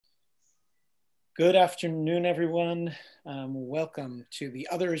Good afternoon, everyone. Welcome to the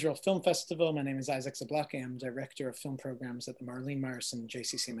Other Israel Film Festival. My name is Isaac Zablocki. I'm Director of Film Programs at the Marlene Meyerson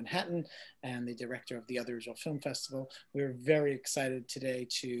JCC Manhattan and the Director of the Other Israel Film Festival. We're very excited today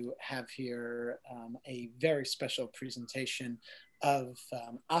to have here a very special presentation of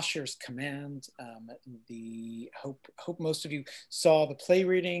Asher's Command. Hope most of you saw the play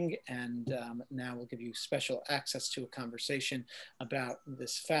reading, and now we'll give you special access to a conversation about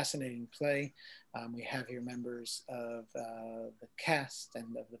this fascinating play. We have here members of the cast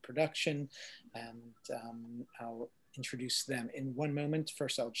and of the production, and I'll introduce them in one moment.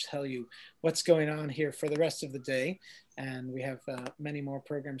 First, I'll tell you what's going on here for the rest of the day. And we have many more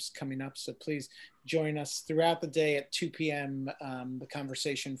programs coming up, so please join us throughout the day at 2 p.m. The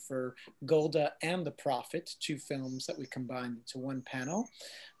conversation for Golda and the Prophet, two films that we combined into one panel.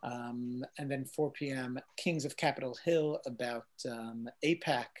 And then 4 p.m. Kings of Capitol Hill about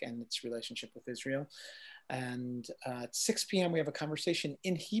AIPAC and its relationship with Israel. And at 6 p.m. we have a conversation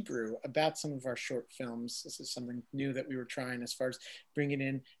in Hebrew about some of our short films. This is something new that we were trying as far as bringing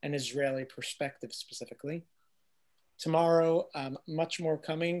in an Israeli perspective specifically. Tomorrow, much more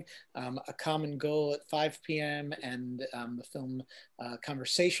coming, A Common Goal at 5 p.m. and the film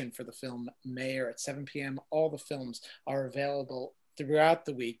conversation for the film Mayor at 7 p.m. All the films are available throughout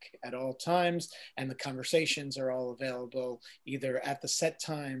the week at all times, and the conversations are all available either at the set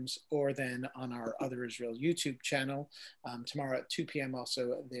times or then on our Other Israel YouTube channel. Tomorrow at 2 p.m.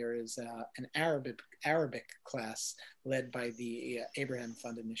 also there is an Arabic class led by the Abraham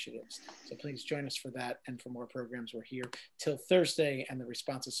Fund Initiatives. So please join us for that, and for more programs. We're here till Thursday, and the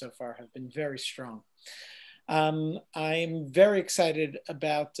responses so far have been very strong. I'm very excited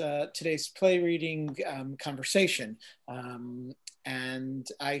about today's play reading conversation. And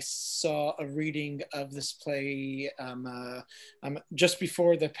I saw a reading of this play just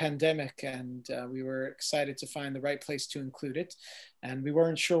before the pandemic, and we were excited to find the right place to include it. And we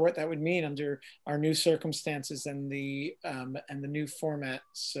weren't sure what that would mean under our new circumstances and the new format.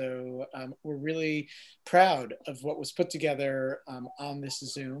 So we're really proud of what was put together on this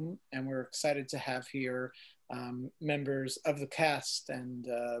Zoom, and we're excited to have here members of the cast and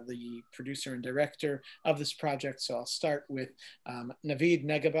the producer and director of this project. So I'll start with Navid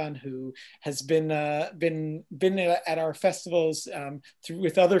Neghaban, who has been at our festivals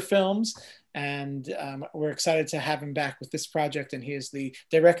with other films, and we're excited to have him back with this project. And he is the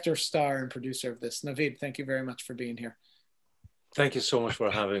director, star, and producer of this. Navid, thank you very much for being here. Thank you so much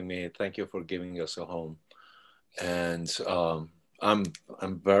for having me. Thank you for giving us a home, and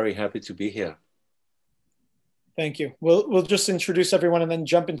I'm very happy to be here. Thank you. We'll just introduce everyone and then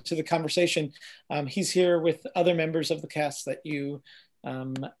jump into the conversation. He's here with other members of the cast that you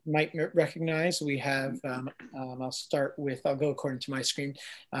might recognize. We have, I'll go according to my screen.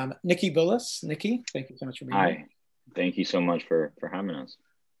 Nikki Bullis. Nikki, thank you so much for being here. Hi, thank you so much for having us.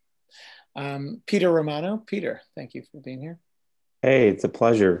 Peter Romano. Peter, thank you for being here. Hey, it's a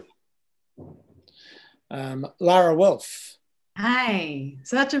pleasure. Lara Wolf. Hi,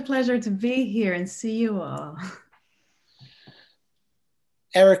 such a pleasure to be here and see you all.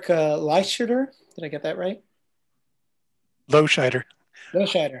 Erica Leischeder, did I get that right? Loscheider.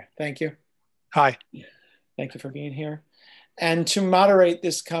 Loscheider, thank you. Hi. Thank you for being here. And to moderate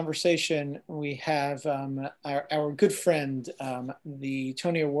this conversation, we have our good friend, the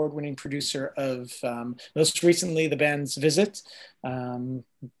Tony Award-winning producer of most recently The Band's Visit,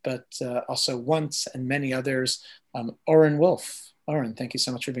 but also Once and many others, Orin Wolf. Orin, thank you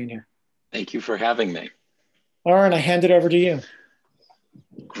so much for being here. Thank you for having me. Orin, I hand it over to you.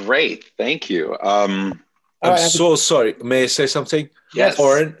 Great, thank you. I'm so sorry. May I say something? Yes.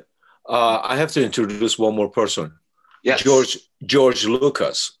 Orin, I have to introduce one more person. Yes. George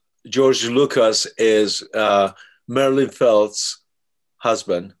Lucas. George Lucas is Marilyn Felt's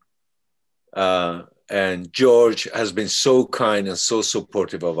husband. And George has been so kind and so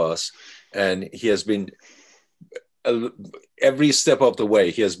supportive of us. And he has been, every step of the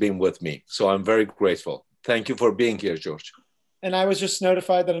way, he has been with me. So I'm very grateful. Thank you for being here, George. And I was just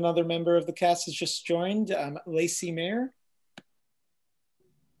notified that another member of the cast has just joined, Lacey Mayer.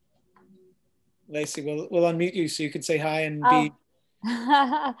 Lacey, we'll unmute you so you can say hi and be.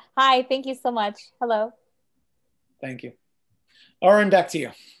 Hi, thank you so much. Hello. Thank you. Orin, back to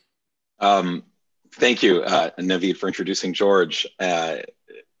you. Thank you, Navid, for introducing George. And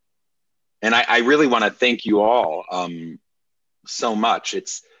I really want to thank you all so much.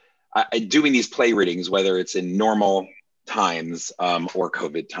 It's doing these play readings, whether it's in normal times or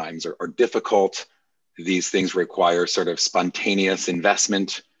COVID times, are difficult. These things require sort of spontaneous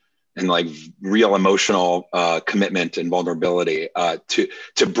investment and like real emotional commitment and vulnerability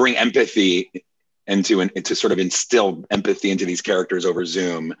to bring empathy and to sort of instill empathy into these characters over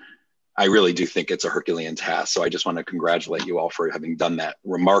Zoom, I really do think it's a Herculean task. So I just want to congratulate you all for having done that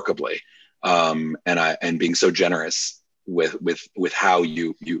remarkably, and being so generous with how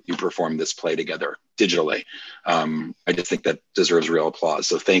you perform this play together digitally. I just think that deserves real applause.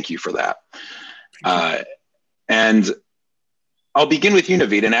 So thank you for that. And I'll begin with you,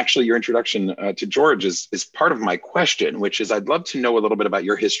 Navid, and actually your introduction to George is part of my question, which is I'd love to know a little bit about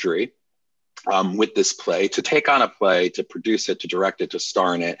your history with this play. To take on a play, to produce it, to direct it, to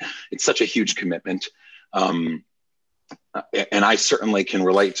star in it, it's such a huge commitment. And I certainly can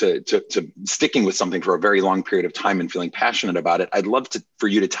relate to sticking with something for a very long period of time and feeling passionate about it. I'd love for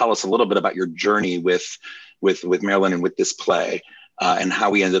you to tell us a little bit about your journey with Marilyn and with this play, and how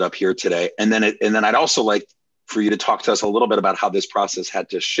we ended up here today. And then I'd also like for you to talk to us a little bit about how this process had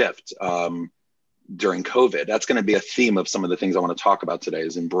to shift during COVID. That's going to be a theme of some of the things I want to talk about today,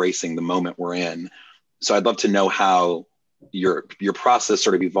 is embracing the moment we're in. So I'd love to know how your process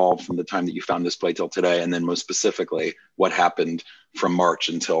sort of evolved from the time that you found this play till today, and then most specifically, what happened from March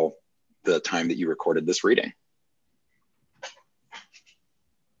until the time that you recorded this reading.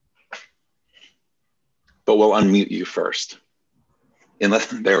 But we'll unmute you first.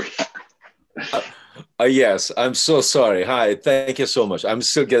 There we go. Yes, I'm so sorry. Hi, thank you so much. I'm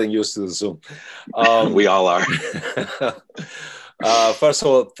still getting used to the Zoom. We all are. First of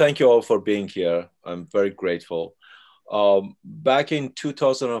all, thank you all for being here. I'm very grateful. Back in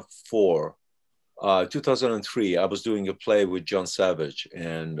 2004, 2003, I was doing a play with John Savage,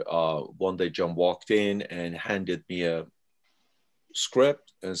 and one day John walked in and handed me a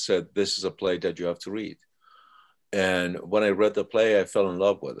script and said, "This is a play that you have to read." And when I read the play, I fell in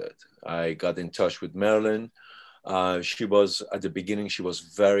love with it. I got in touch with Marilyn. She was, at the beginning, she was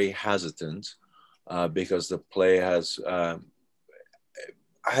very hesitant because the play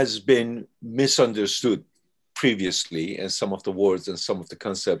has been misunderstood previously, and some of the words and some of the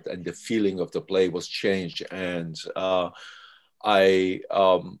concept and the feeling of the play was changed. And I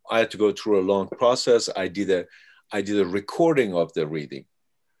had to go through a long process. I did a recording of the reading,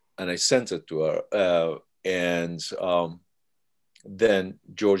 and I sent it to her. Then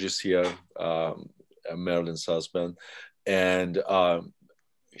George is here, Marilyn's husband, and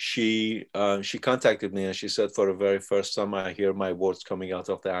she contacted me and she said, for the very first time, I hear my words coming out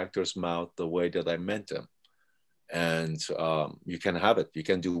of the actor's mouth the way that I meant them, and you can have it. You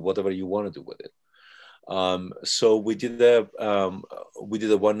can do whatever you want to do with it. So we did a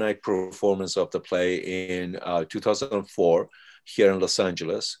one-night performance of the play in 2004 here in Los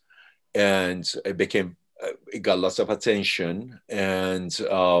Angeles, and it got lots of attention. And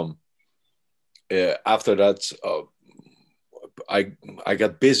after that, I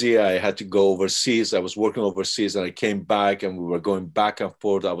got busy. I had to go overseas. I was working overseas, and I came back, and we were going back and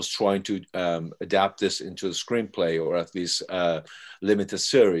forth. I was trying to adapt this into a screenplay, or at least a limited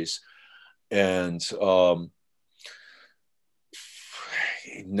series. And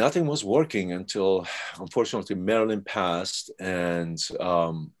nothing was working until, unfortunately, Marilyn passed. And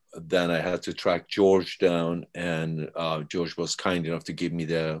then I had to track George down, and George was kind enough to give me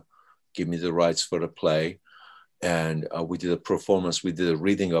the rights for the play. And we did a performance. We did a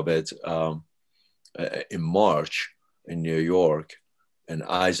reading of it in March in New York, and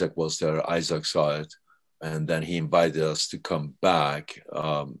Isaac was there. Isaac saw it, and then he invited us to come back.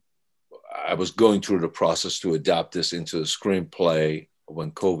 I was going through the process to adapt this into a screenplay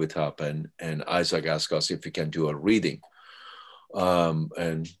when COVID happened, and Isaac asked us if we can do a reading.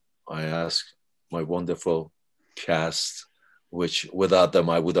 And I asked my wonderful cast, which without them,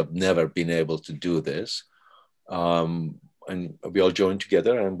 I would have never been able to do this. And we all joined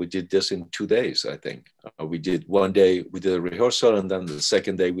together, and we did this in 2 days, I think. We did one day, we did a rehearsal, and then the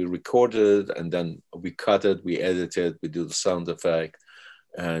second day we recorded it, and then we cut it, we edited, we do the sound effect,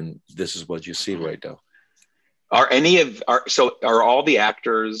 and this is what you see right now. Are all the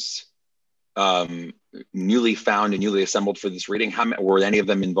actors newly found and newly assembled for this reading? Were any of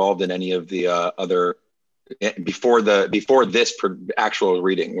them involved in any of the other before this actual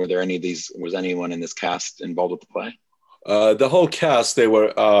reading? Were there any of these? Was anyone in this cast involved with the play? The whole cast, they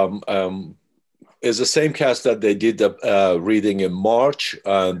were is the same cast that they did the reading in March.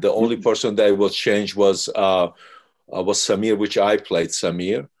 The only person that was changed was Samir, which I played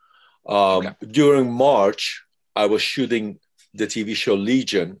Samir. Okay. During March, I was shooting the TV show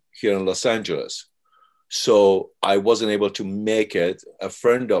Legion here in Los Angeles. So I wasn't able to make it. A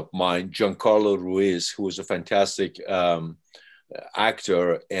friend of mine, Giancarlo Ruiz, who is a fantastic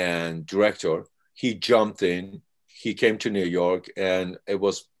actor and director, he jumped in. He came to New York, and it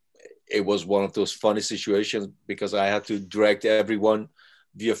was one of those funny situations because I had to direct everyone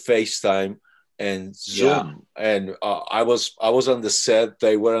via FaceTime, and Zoom. And I was on the set,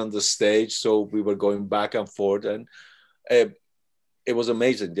 they were on the stage, so we were going back and forth, and it was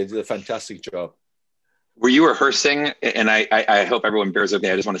amazing. They did a fantastic job. Were you rehearsing? And I hope everyone bears with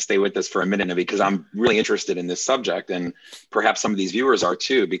me. I just want to stay with this for a minute, because I'm really interested in this subject, and perhaps some of these viewers are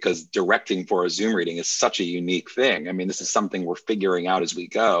too, because directing for a Zoom reading is such a unique thing. I mean, this is something we're figuring out as we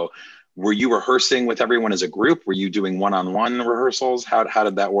go. Were you rehearsing with everyone as a group? Were you doing one-on-one rehearsals? How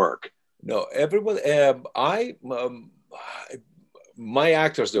did that work? No, everyone. My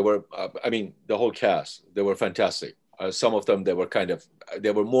actors, they were. I mean, the whole cast, they were fantastic. Some of them, they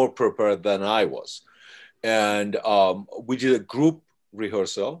were more prepared than I was. And we did a group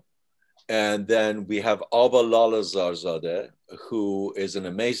rehearsal, and then we have Ava Lalazarzadeh, who is an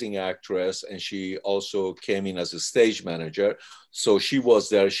amazing actress, and she also came in as a stage manager. So she was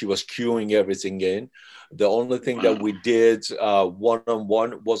there, she was cueing everything in. The only thing that we did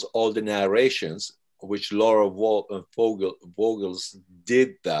one-on-one was all the narrations, which Laura Vogels did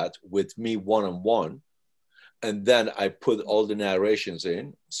that with me one-on-one. And then I put all the narrations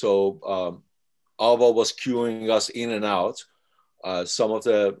in. So Ava was cueing us in and out. Some of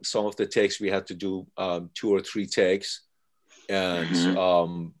the takes we had to do 2 or 3 takes,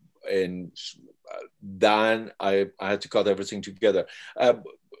 and then I had to cut everything together.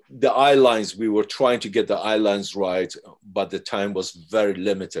 The eye lines, we were trying to get the eye lines right, but the time was very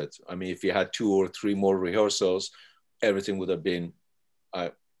limited. I mean, if you had 2 or 3 more rehearsals, everything would have been.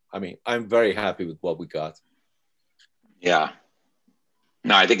 I mean, I'm very happy with what we got. Yeah.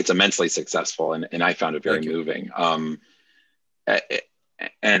 No, I think it's immensely successful, and I found it very moving.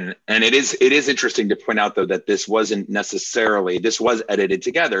 And it is interesting to point out, though, that this was edited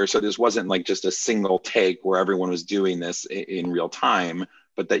together. So this wasn't like just a single take where everyone was doing this in real time,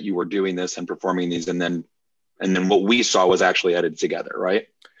 but that you were doing this and performing these, and then what we saw was actually edited together, right?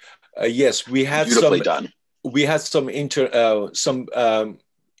 Yes, we had beautifully done. We had some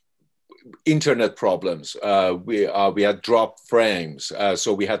internet problems. We had dropped frames,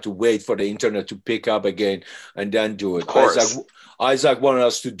 so we had to wait for the internet to pick up again and then do it. Isaac wanted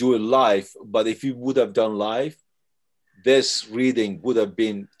us to do it live, but if you would have done live, this reading would have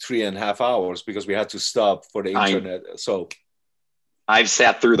been 3.5 hours, because we had to stop for the internet. So I've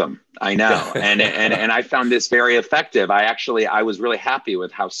sat through them. I know, and I found this very effective. I was really happy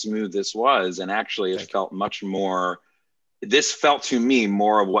with how smooth this was, and actually it felt much more. This felt to me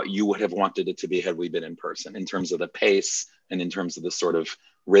more of what you would have wanted it to be had we been in person, in terms of the pace and in terms of the sort of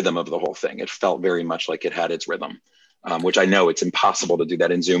rhythm of the whole thing. It felt very much like it had its rhythm, which I know it's impossible to do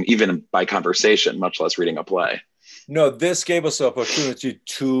that in Zoom, even by conversation, much less reading a play. No, this gave us the opportunity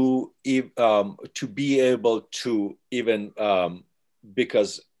to be able to even,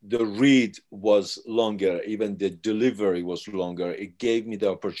 because the read was longer, even the delivery was longer. It gave me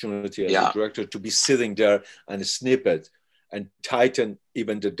the opportunity as a director to be sitting there and snip it and tighten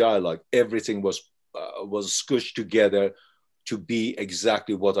even the dialogue. Everything was squished together to be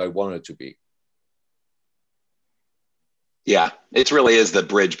exactly what I wanted to be. Yeah, it really is the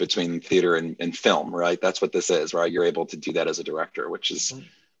bridge between theater and film, right? That's what this is, right? You're able to do that as a director, which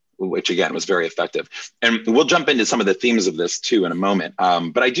again was very effective. And we'll jump into some of the themes of this too in a moment.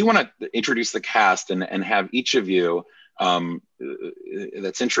 But I do want to introduce the cast and have each of you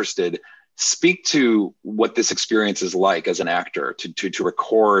that's interested speak to what this experience is like as an actor to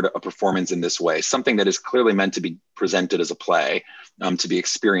record a performance in this way, something that is clearly meant to be presented as a play, to be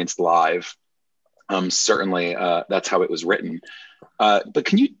experienced live. Certainly, that's how it was written. But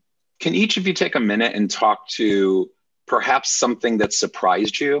can each of you take a minute and talk to perhaps something that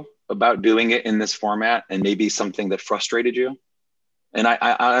surprised you about doing it in this format, and maybe something that frustrated you? And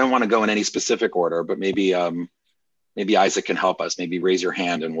I don't want to go in any specific order, but maybe Isaac can help us. Maybe raise your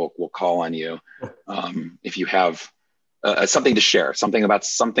hand and we'll call on you if you have something to share, something about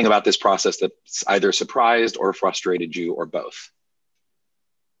this process that either surprised or frustrated you, or both.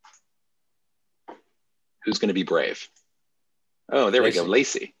 Who's going to be brave? Oh, there we go.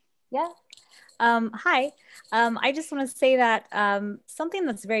 Lacey. Yeah. Hi. I just want to say that something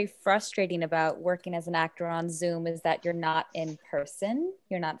that's very frustrating about working as an actor on Zoom is that you're not in person.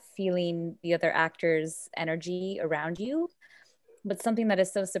 You're not feeling the other actor's energy around you. But something that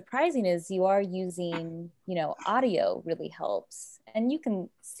is so surprising is you are using, audio really helps. And you can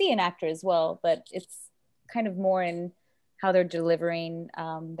see an actor as well, but it's kind of more in how they're delivering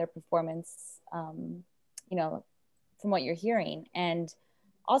their performance, from what you're hearing. And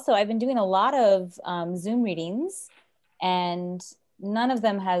also, I've been doing a lot of Zoom readings, and none of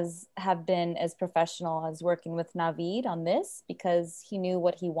them have been as professional as working with Navid on this, because he knew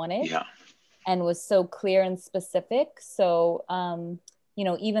what he wanted and was so clear and specific. So, you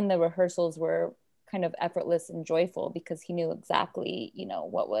know, even the rehearsals were kind of effortless and joyful because he knew exactly, you know,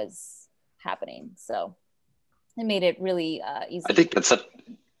 what was happening. So it made it really easy. I think that's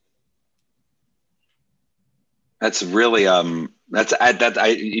really I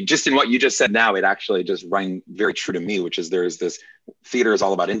just in what you just said now, it actually just rang very true to me, which is theater is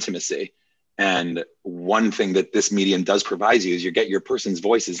all about intimacy. And one thing that this medium does provide you is you get your person's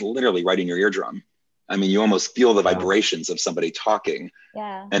voice is literally right in your eardrum. I mean, you almost feel the vibrations of somebody talking.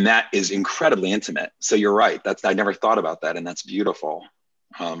 Yeah. And that is incredibly intimate. So you're right. I never thought about that. And that's beautiful.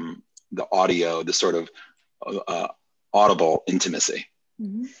 The audio, the sort of audible intimacy.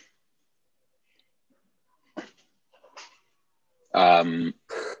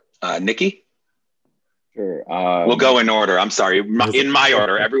 Mm-hmm. Nikki? Sure. We'll go in order. I'm sorry. In my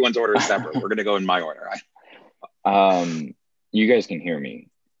order. Everyone's order is separate. We're going to go in my order. You guys can hear me.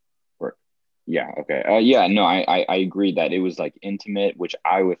 Yeah. Okay. Yeah. No, I agree that it was like intimate, which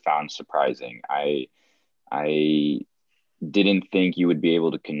I would found surprising. I didn't think you would be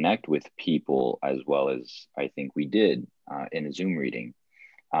able to connect with people as well as I think we did in a Zoom reading.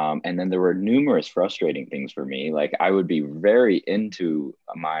 And then there were numerous frustrating things for me. Like I would be very into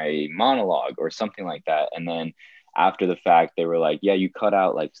my monologue or something like that. And then after the fact, they were like, yeah, you cut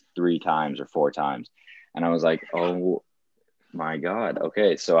out like 3 times or 4 times. And I was like, oh my God.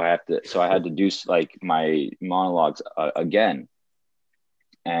 Okay. So I had to do like my monologues again.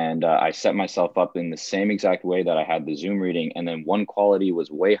 And I set myself up in the same exact way that I had the Zoom reading. And then one quality was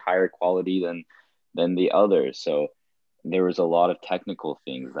way higher quality than the other. So there was a lot of technical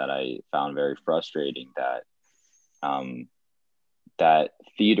things that I found very frustrating that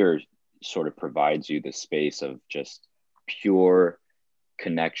theater sort of provides you the space of just pure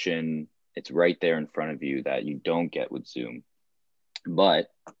connection. It's right there in front of you that you don't get with Zoom. But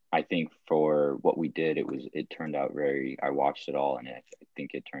I think for what we did, it turned out I watched it all and I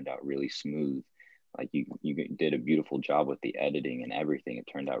think it turned out really smooth. Like you did a beautiful job with the editing and everything. It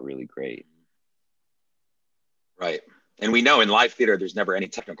turned out really great. Right. And we know in live theater, there's never any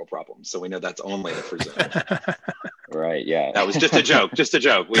technical problems. So we know that's only for Zoom. Right. Yeah. That was just a joke. Just a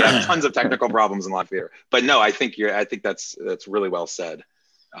joke. We have tons of technical problems in live theater. But no, I think that's really well said,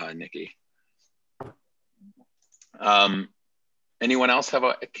 Nikki. Anyone else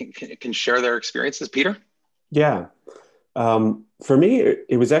can share their experiences? Peter? Yeah. For me,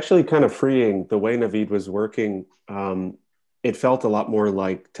 it was actually kind of freeing the way Navid was working. It felt a lot more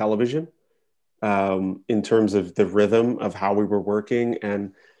like television. In terms of the rhythm of how we were working.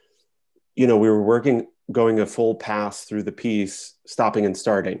 And, you know, we were going a full pass through the piece, stopping and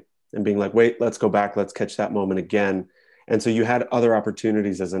starting and being like, wait, let's go back. Let's catch that moment again. And so you had other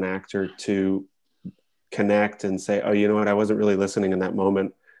opportunities as an actor to connect and say, oh, you know what? I wasn't really listening in that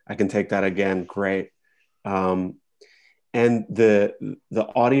moment. I can take that again. Great. And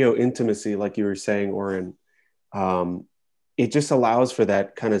the audio intimacy, like you were saying, Orin, it just allows for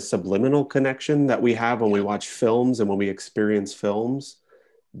that kind of subliminal connection that we have when we watch films and when we experience films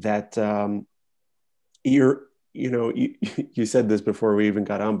that you said this before we even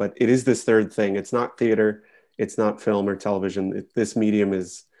got on, but it is this third thing. It's not theater, it's not film or television. This medium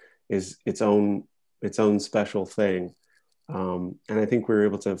is its own special thing. And I think we were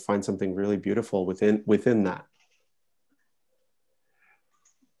able to find something really beautiful within that.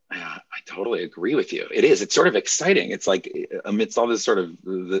 I totally agree with you. It is. It's sort of exciting. It's like amidst all this sort of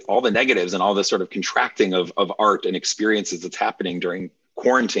all the negatives and all this sort of contracting of art and experiences that's happening during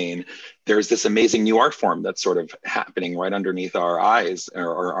quarantine, there's this amazing new art form that's sort of happening right underneath our eyes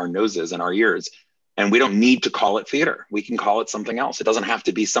or our noses and our ears. And we don't need to call it theater. We can call it something else. It doesn't have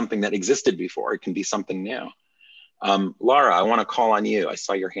to be something that existed before. It can be something new. Laura, I want to call on you. I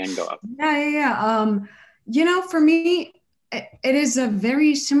saw your hand go up. Yeah. You know, for me, it is a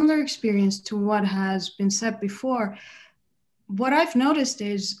very similar experience to what has been said before. What I've noticed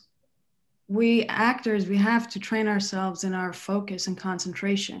is we actors, we have to train ourselves in our focus and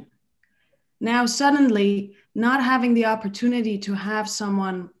concentration. Now, suddenly, not having the opportunity to have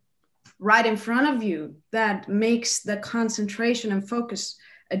someone right in front of you that makes the concentration and focus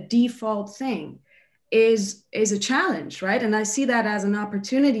a default thing is a challenge, right? And I see that as an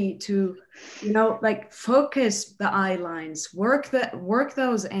opportunity to, you know, like focus the eye lines, work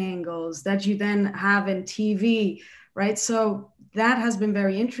those angles that you then have in TV, right? So that has been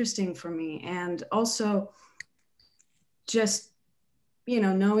very interesting for me. And also just, you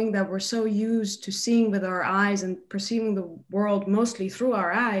know, knowing that we're so used to seeing with our eyes and perceiving the world mostly through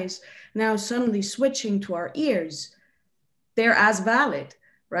our eyes, now suddenly switching to our ears, they're as valid,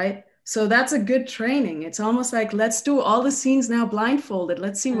 right? So that's a good training. It's almost like, let's do all the scenes now blindfolded.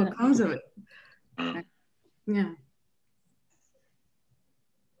 Let's see what comes of it. Yeah.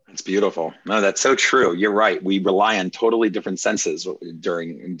 It's beautiful. No, that's so true. You're right. We rely on totally different senses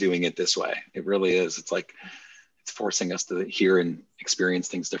during doing it this way. It really is. It's like it's forcing us to hear and experience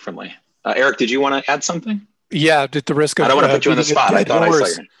things differently. Eric, did you want to add something? Yeah, at the risk of I don't want to put you on the spot. I thought I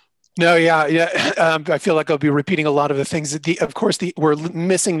saw you. No, yeah. I feel like I'll be repeating a lot of the things that of course, we're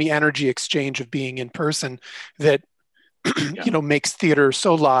missing the energy exchange of being in person that, makes theater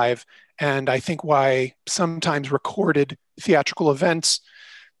so live. And I think why sometimes recorded theatrical events,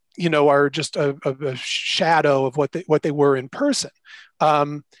 are just a shadow of what they were in person.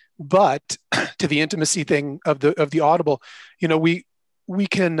 But to the intimacy thing of the audible, we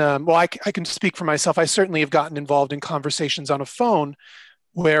can, I can speak for myself. I certainly have gotten involved in conversations on a phone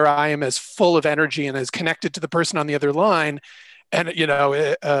where I am as full of energy and as connected to the person on the other line, and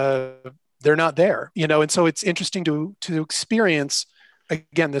they're not there, and so it's interesting to experience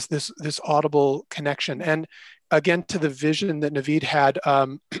again this audible connection, and again to the vision that Navid had,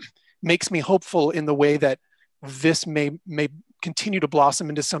 makes me hopeful in the way that this may continue to blossom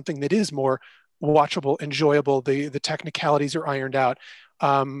into something that is more watchable, enjoyable. The technicalities are ironed out.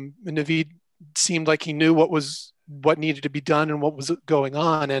 Navid seemed like he knew what needed to be done and what was going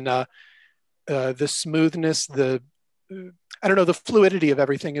on, and the smoothness, the fluidity of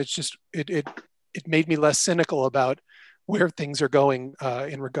everything. It's just it made me less cynical about where things are going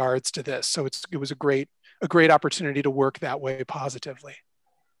in regards to this. So it was a great opportunity to work that way positively.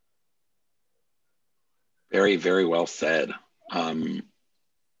 Very, very well said, and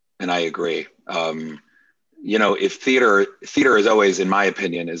I agree. If theater is always, in my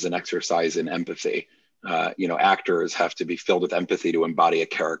opinion, is an exercise in empathy. Actors have to be filled with empathy to embody a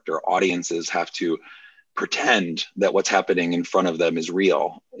character. Audiences have to pretend that what's happening in front of them is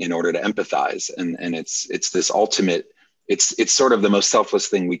real in order to empathize. And it's this ultimate, it's sort of the most selfless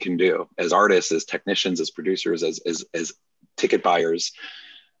thing we can do as artists, as technicians, as producers, as ticket buyers.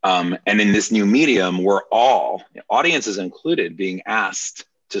 And in this new medium, we're all, audiences included, being asked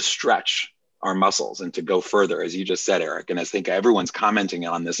to stretch our muscles and to go further, as you just said, Eric. And I think everyone's commenting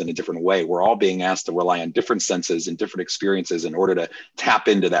on this in a different way. We're all being asked to rely on different senses and different experiences in order to tap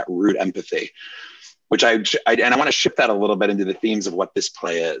into that root empathy, which I want to shift that a little bit into the themes of what this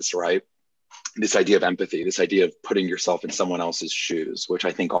play is, right? This idea of empathy, this idea of putting yourself in someone else's shoes, which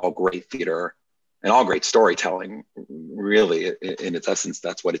I think all great theater and all great storytelling, really, in its essence,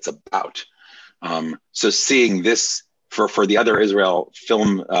 that's what it's about. So seeing this for the other Israel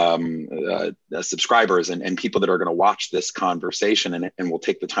film subscribers and people that are going to watch this conversation and will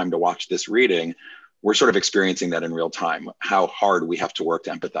take the time to watch this reading, we're sort of experiencing that in real time, how hard we have to work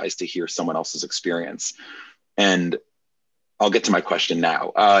to empathize, to hear someone else's experience. And I'll get to my question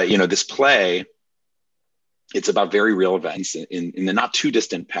now. This play, it's about very real events in the not too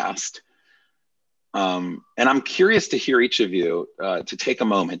distant past. And I'm curious to hear each of you to take a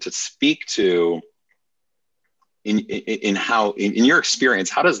moment to speak to, in how, in your experience,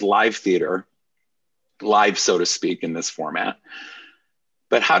 how does live theater, live so to speak in this format,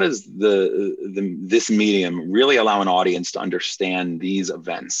 but how does this medium really allow an audience to understand these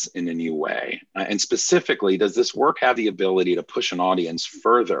events in a new way? And specifically, does this work have the ability to push an audience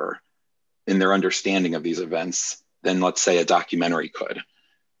further in their understanding of these events than, let's say, a documentary could?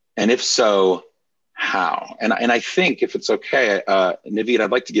 And if so, how? And I think, if it's okay, Navid,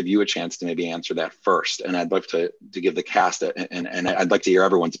 I'd like to give you a chance to maybe answer that first. And I'd love to give the cast, and I'd like to hear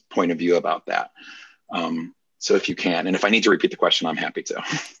everyone's point of view about that. So if you can, and if I need to repeat the question, I'm happy to.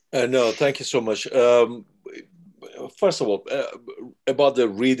 No, thank you so much. First of all, about the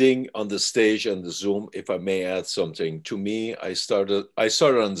reading on the stage and the Zoom, if I may add something. To me, I started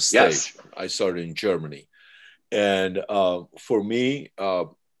on the stage. Yes. I started in Germany. And for me,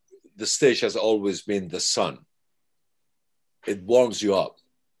 the stage has always been the sun. It warms you up.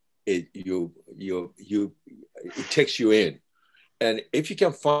 It takes you in. And if you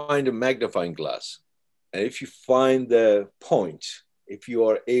can find a magnifying glass, and if you find the point, if you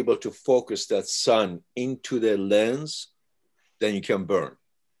are able to focus that sun into the lens, then you can burn.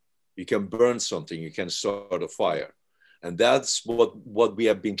 You can burn something, you can start a fire. And that's what we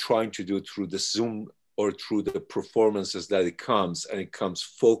have been trying to do through the Zoom or through the performances that it comes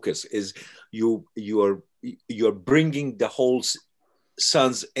focus, is you're bringing the whole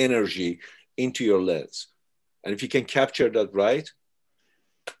sun's energy into your lens. And if you can capture that right,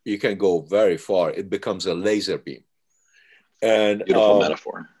 you can go very far. It becomes a laser beam. And beautiful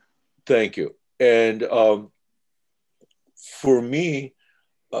metaphor. Thank you. And for me,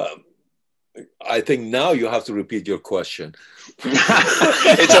 I think now you have to repeat your question.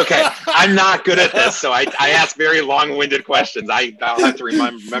 It's okay. I'm not good at this, so I ask very long-winded questions. I'll have to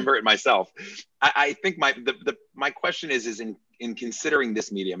remember it myself. I think my question is in considering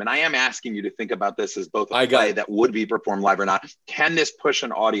this medium, and I am asking you to think about this as both a play that would be performed live or not. Can this push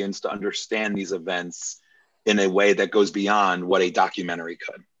an audience to understand these events in a way that goes beyond what a documentary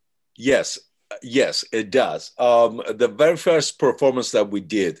could? Yes, it does. The very first performance that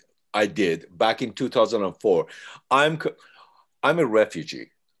I did back in 2004. I'm a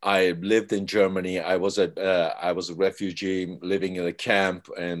refugee. I lived in Germany. I was a refugee living in a camp,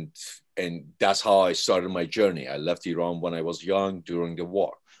 and that's how I started my journey. I left Iran when I was young during the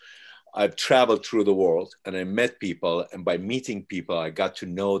war. I've traveled through the world and I met people, and by meeting people, I got to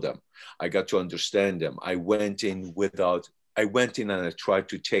know them. I got to understand them. I went in and I tried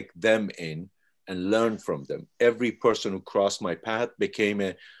to take them in and learn from them. Every person who crossed my path became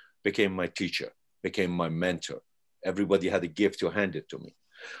my teacher, became my mentor. Everybody had a gift to hand it to me.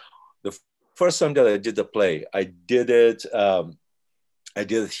 The first time that I did the play, I did it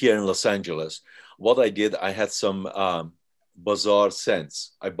here in Los Angeles. What I did, I had some bazaar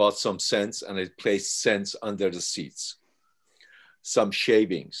scents. I bought some scents and I placed scents under the seats. Some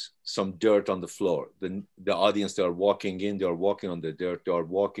shavings, some dirt on the floor. The audience, they are walking in, they are walking on the dirt, they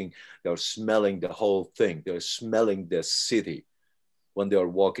are smelling the whole thing. They're smelling the city when they are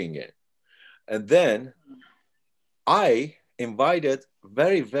walking in. And then I invited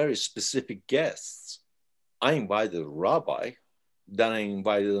very, very specific guests. I invited a rabbi, then I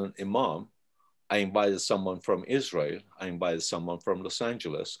invited an imam, I invited someone from Israel, I invited someone from Los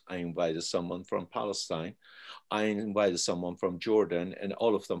Angeles, I invited someone from Palestine, I invited someone from Jordan, and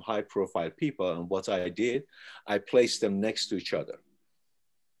all of them high profile people. And what I did, I placed them next to each other.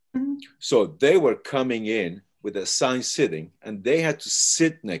 Mm-hmm. So they were coming in with assigned sitting, and they had to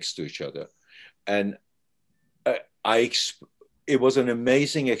sit next to each other. And it was an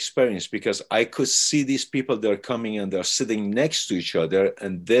amazing experience because I could see these people, they're coming and they're sitting next to each other,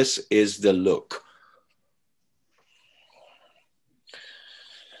 and this is the look.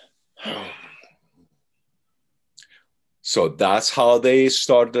 So that's how they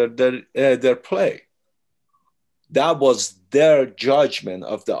started their play. That was their judgment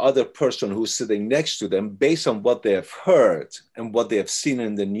of the other person who's sitting next to them based on what they have heard and what they have seen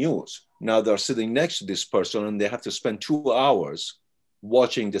in the news. Now they're sitting next to this person and they have to spend 2 hours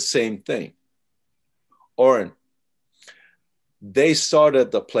watching the same thing. Orin, they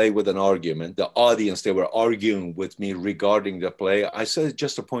started the play with an argument. The audience, they were arguing with me regarding the play. I said, it's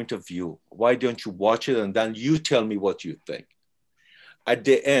just a point of view. Why don't you watch it and then you tell me what you think? At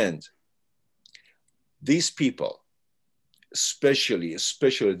the end, these people, especially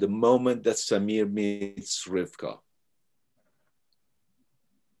the moment that Samir meets Rivka,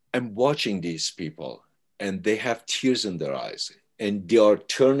 I'm watching these people and they have tears in their eyes and they are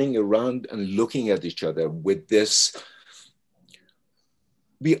turning around and looking at each other with this.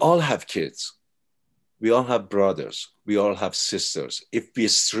 We all have kids. We all have brothers. We all have sisters. If we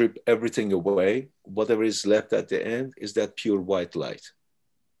strip everything away, whatever is left at the end is that pure white light.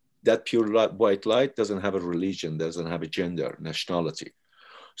 That pure white light doesn't have a religion, doesn't have a gender, nationality.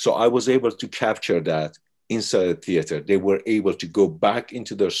 So I was able to capture that inside the theater. They were able to go back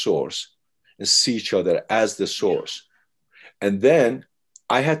into their source and see each other as the source. And then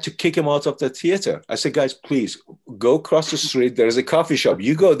I had to kick him out of the theater. I said, guys, please go across the street. There's a coffee shop.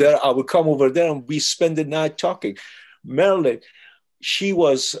 You go there, I will come over there and we spend the night talking. Marilyn, she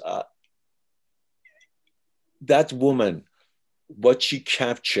was that woman. What she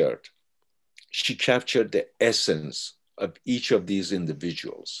captured the essence of each of these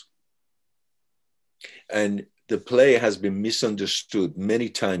individuals. And the play has been misunderstood many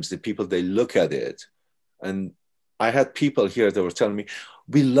times. The people, they look at it. And I had people here that were telling me,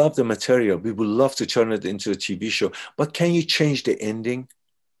 we love the material. We would love to turn it into a TV show. But can you change the ending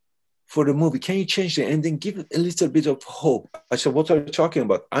for the movie? Can you change the ending? Give it a little bit of hope. I said, what are you talking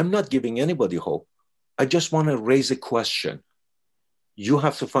about? I'm not giving anybody hope. I just want to raise a question. You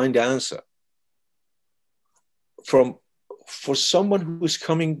have to find the answer. For someone who is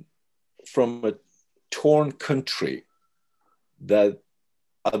coming from a torn country that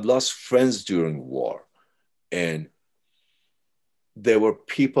I've lost friends during war, and there were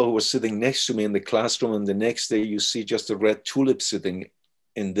people who were sitting next to me in the classroom, and the next day you see just a red tulip sitting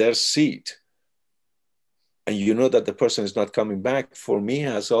in their seat, and you know that the person is not coming back. For me,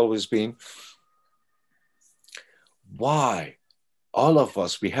 has always been, why? All of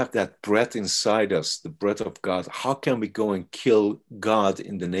us, we have that breath inside us, the breath of God. How can we go and kill God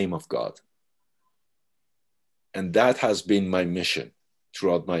in the name of God? And that has been my mission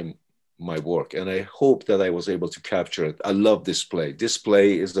throughout my work. And I hope that I was able to capture it. I love this play. This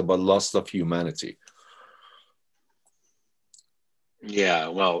play is about loss of humanity. Yeah,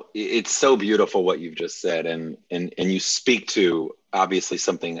 well, it's so beautiful what you've just said, and you speak to obviously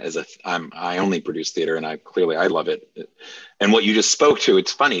something as I only produce theater, and I love it. And what you just spoke to,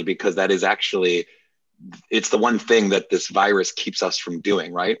 it's funny because that is actually, it's the one thing that this virus keeps us from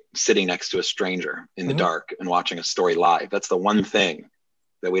doing, right? Sitting next to a stranger in the dark and watching a story live. That's the one thing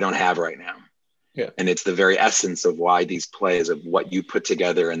that we don't have right now. Yeah. And it's the very essence of why these plays, of what you put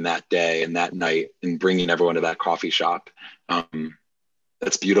together in that day and that night and bringing everyone to that coffee shop.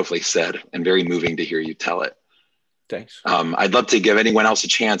 That's beautifully said and very moving to hear you tell it. Thanks. I'd love to give anyone else a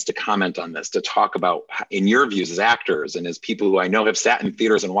chance to comment on this, to talk about, in your views as actors and as people who I know have sat in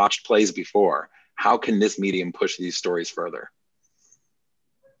theaters and watched plays before, how can this medium push these stories further?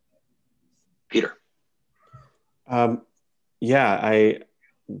 Peter. Yeah,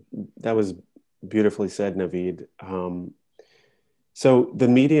 that was beautifully said, Navid. So the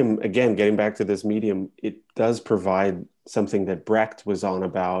medium, again, getting back to this medium, it does provide something that Brecht was on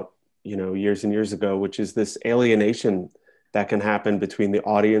about, years and years ago, which is this alienation that can happen between the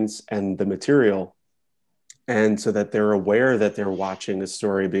audience and the material. And so that they're aware that they're watching a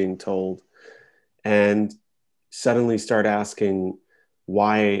story being told and suddenly start asking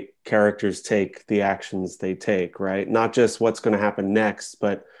why characters take the actions they take, right? Not just what's going to happen next,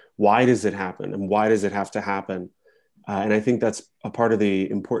 but why does it happen and why does it have to happen? And I think that's a part of the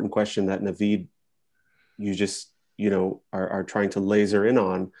important question that Navid, you just, are trying to laser in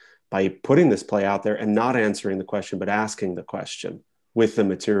on by putting this play out there and not answering the question, but asking the question with the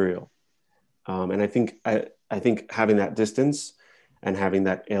material. And I think having that distance and having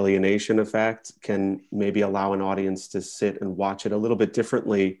that alienation effect can maybe allow an audience to sit and watch it a little bit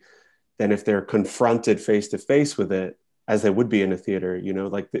differently than if they're confronted face to face with it, as they would be in a theater.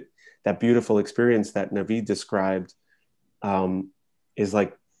 Like that beautiful experience that Navid described is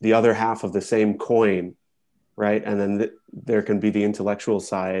like the other half of the same coin, right? And then there can be the intellectual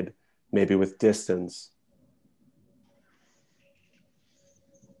side, maybe with distance.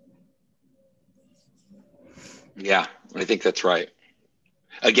 Yeah, I think that's right.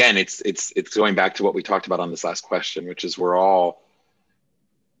 Again, it's going back to what we talked about on this last question, which is for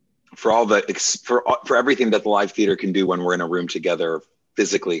everything that the live theater can do when we're in a room together,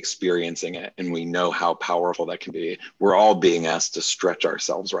 physically experiencing it, and we know how powerful that can be. We're all being asked to stretch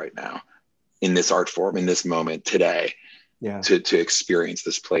ourselves right now in this art form, in this moment today, to experience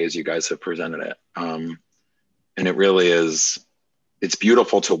this play as you guys have presented it. And it really is, it's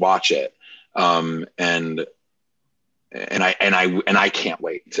beautiful to watch it. And I can't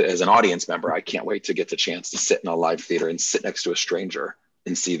wait to, as an audience member, I can't wait to get the chance to sit in a live theater and sit next to a stranger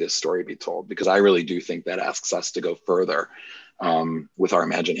and see this story be told, because I really do think that asks us to go further with our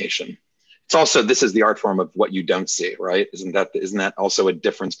imagination. It's also, this is the art form of what you don't see, right? Isn't that also a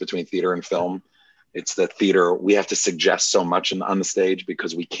difference between theater and film? It's the theater, we have to suggest so much on the stage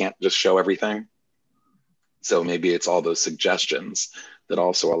because we can't just show everything. So maybe it's all those suggestions that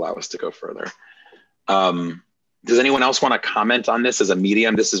also allow us to go further. Does anyone else want to comment on this as a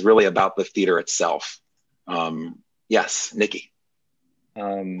medium? This is really about the theater itself. Yes, Nikki.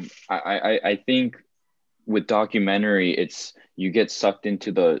 I think with documentary, it's, you get sucked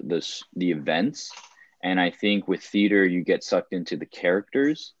into the events. And I think with theater, you get sucked into the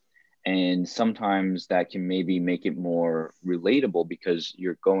characters. And sometimes that can maybe make it more relatable because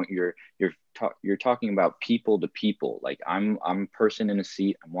you're talking about people to people. Like I'm a person in a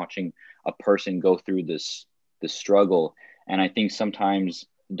seat, I'm watching a person go through the struggle. And I think sometimes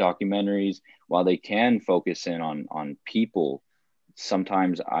documentaries, while they can focus in on people,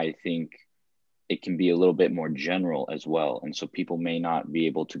 sometimes I think it can be a little bit more general as well. And so people may not be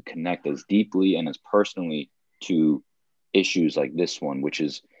able to connect as deeply and as personally to issues like this one, which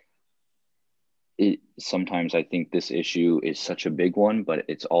is, sometimes I think this issue is such a big one, but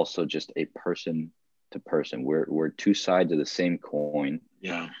it's also just a person to person. We're two sides of the same coin.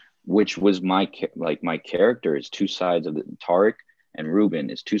 Yeah. Which was my character is two sides of the, Tariq and Ruben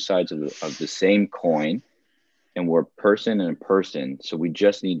is two sides of the same coin, and we're a person and a person. So we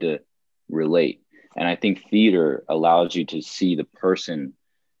just need to relate. And I think theater allows you to see the person,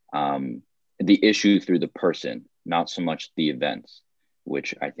 the issue through the person, not so much the events,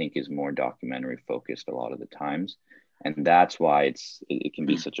 which I think is more documentary focused a lot of the times. And that's why it can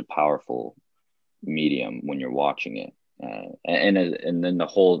be such a powerful medium when you're watching it. And then the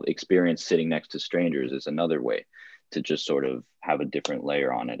whole experience sitting next to strangers is another way to just sort of have a different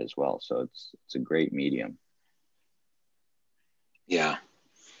layer on it as well. So it's a great medium. Yeah.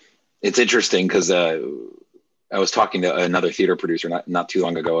 It's interesting because I was talking to another theater producer not too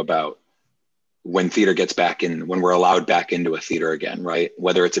long ago about when theater gets back in, when we're allowed back into a theater again, right?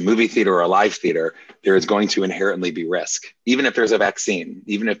 Whether it's a movie theater or a live theater, there is going to inherently be risk. Even if there's a vaccine,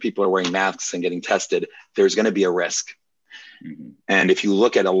 even if people are wearing masks and getting tested, there's going to be a risk. Mm-hmm. And if you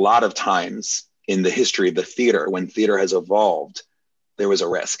look at a lot of times in the history of the theater, when theater has evolved, there was a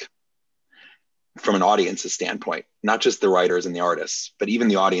risk from an audience's standpoint, not just the writers and the artists, but even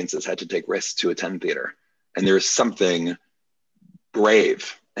the audiences had to take risks to attend theater. And there's something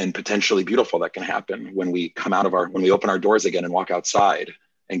brave and potentially beautiful that can happen when we come out of when we open our doors again and walk outside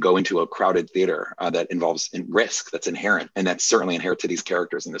and go into a crowded theater that involves risk that's inherent. And that's certainly inherent to these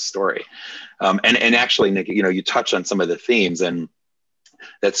characters in this story. And actually, Nick, you touch on some of the themes, and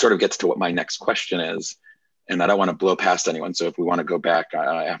that sort of gets to what my next question is. And I don't want to blow past anyone. So if we want to go back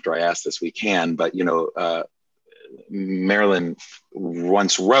after I ask this, we can. But, Marilyn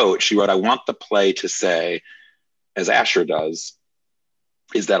once wrote, I want the play to say, as Asher does,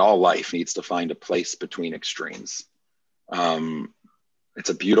 is that all life needs to find a place between extremes. It's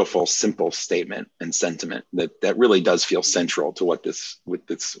a beautiful, simple statement and sentiment that really does feel central to what this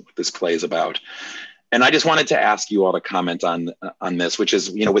play is about. And I just wanted to ask you all to comment on this, which is,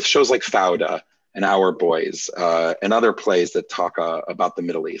 with shows like Fauda and Our Boys and other plays that talk about the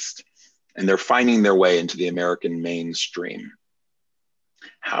Middle East, and they're finding their way into the American mainstream.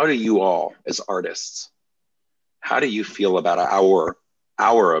 How do you all, as artists, how do you feel about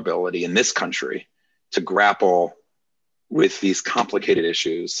our ability in this country to grapple with these complicated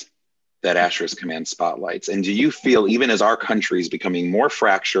issues that Asher's Command spotlights? And do you feel, even as our country is becoming more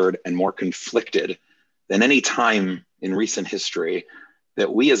fractured and more conflicted than any time in recent history,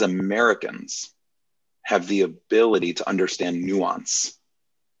 that we as Americans have the ability to understand nuance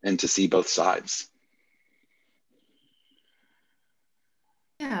and to see both sides?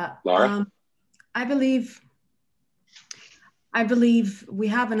 Yeah, Laura? I believe we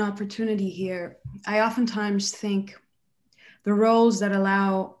have an opportunity here. I oftentimes think the roles that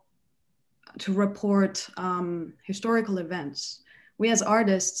allow to report historical events, we as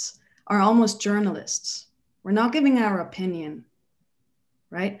artists are almost journalists. We're not giving our opinion,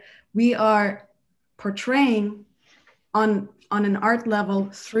 right? We are portraying on an art level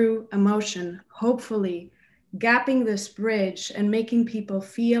through emotion, hopefully gapping this bridge and making people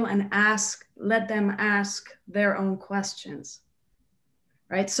feel and let them ask their own questions,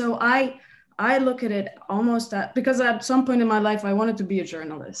 right? So I look at it almost because at some point in my life, I wanted to be a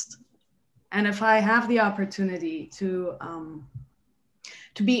journalist. And if I have the opportunity to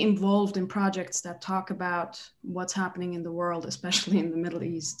be involved in projects that talk about what's happening in the world, especially in the Middle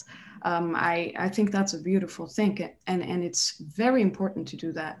East, I think that's a beautiful thing. And it's very important to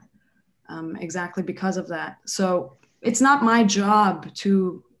do that, exactly because of that. So it's not my job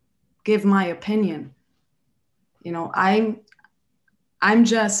to give my opinion. I'm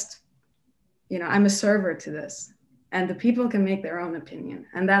just, I'm a server to this, and the people can make their own opinion.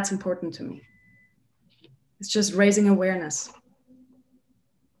 And that's important to me. It's just raising awareness.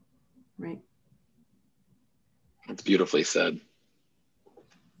 Right. It's beautifully said.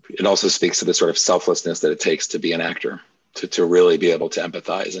 It also speaks to the sort of selflessness that it takes to be an actor, to really be able to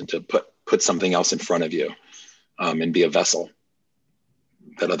empathize and to put something else in front of you, and be a vessel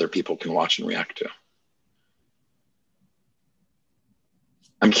that other people can watch and react to.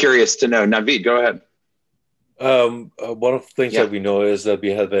 I'm curious to know, Navid, go ahead. One of the things that we know is that we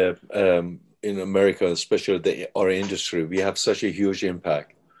have in America, especially our industry, we have such a huge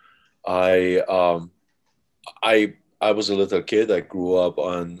impact. I was a little kid. I grew up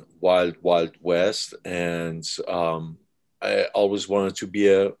on Wild Wild West, and I always wanted to be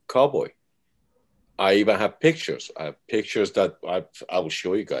a cowboy. I even have pictures. I have pictures that I will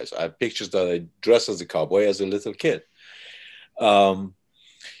show you guys. I have pictures that I dressed as a cowboy as a little kid.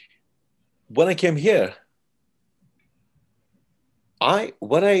 When I came here,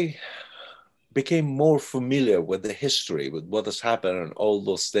 when I became more familiar with the history, with what has happened and all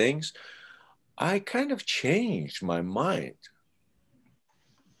those things, I kind of changed my mind.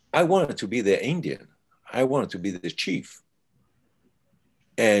 I wanted to be the Indian. I wanted to be the chief.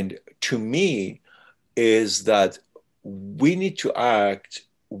 And to me is that we need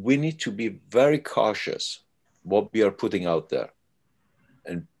to be very cautious what we are putting out there.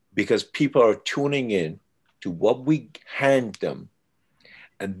 And because people are tuning in to what we hand them,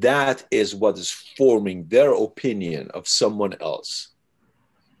 and that is what is forming their opinion of someone else.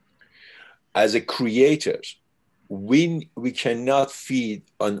 As a creators, we cannot feed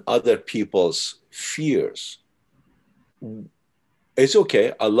on other people's fears. It's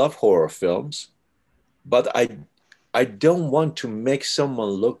okay, I love horror films, but I don't want to make someone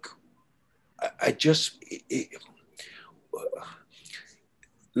look,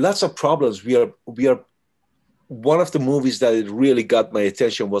 lots of problems. We are one of the movies that it really got my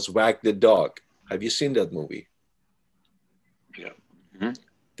attention was Wag the Dog. Have you seen that movie? Yeah. Mm-hmm.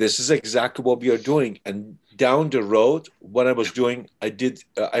 This is exactly what we are doing. And down the road, what I was doing, I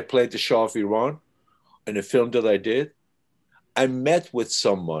played the Shah of Iran in a film that I did. I met with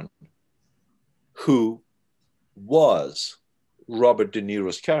someone who was Robert De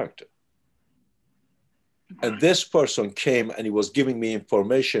Niro's character. And this person came and he was giving me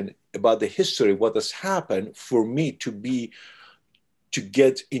information about the history, what has happened for me to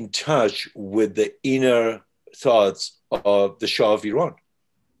get in touch with the inner thoughts of the Shah of Iran.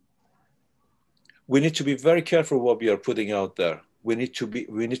 We need to be very careful what we are putting out there. We need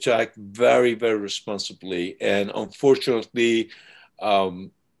to act very, very responsibly. And unfortunately,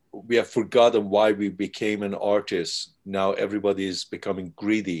 we have forgotten why we became an artist. Now everybody is becoming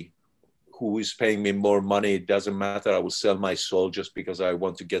greedy. Who is paying me more money? It doesn't matter. I will sell my soul just because I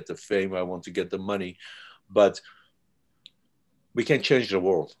want to get the fame. I want to get the money. But we can change the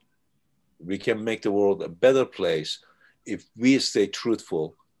world. We can make the world a better place if we stay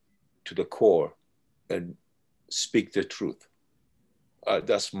truthful to the core and speak the truth.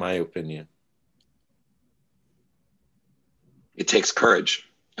 That's my opinion. It takes courage.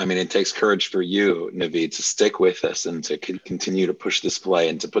 I mean, it takes courage for you, Navid, to stick with this and to continue to push this play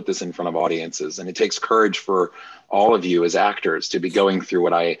and to put this in front of audiences. And it takes courage for all of you as actors to be going through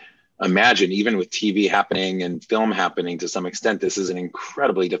what I imagine, even with TV happening and film happening to some extent, this is an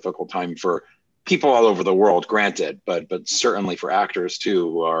incredibly difficult time for people all over the world, granted, but certainly for actors too,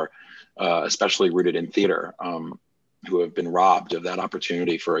 who are especially rooted in theater, who have been robbed of that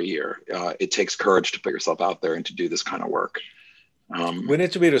opportunity for a year. It takes courage to put yourself out there and to do this kind of work. We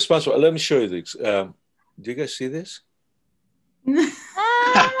need to be responsible. Let me show you this. Do you guys see this?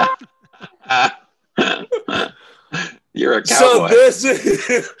 You're a cowboy.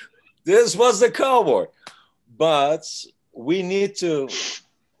 So this was the cowboy, but we need to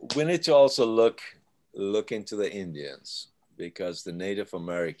also look into the Indians, because the Native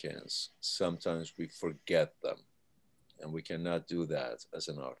Americans, sometimes we forget them, and we cannot do that as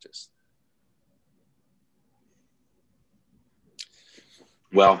an artist.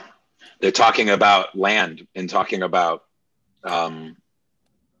 Well, they're talking about land and talking about the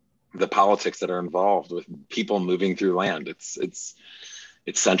politics that are involved with people moving through land. It's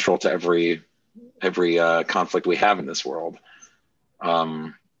central to every conflict we have in this world.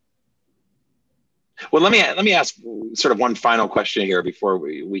 Well, let me ask sort of one final question here before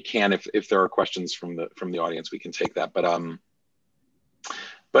we can, if there are questions from the audience, we can take that.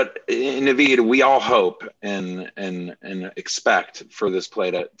 But Navid, we all hope and expect for this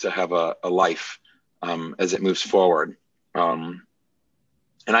play to have a life as it moves forward. And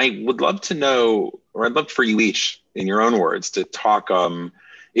I would love to know, or I'd love for you each, in your own words, to talk.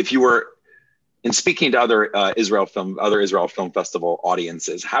 If you were in speaking to other Israel Film Festival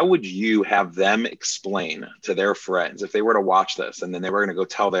audiences, how would you have them explain to their friends, if they were to watch this and then they were going to go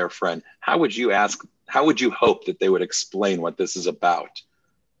tell their friend, how would you hope that they would explain what this is about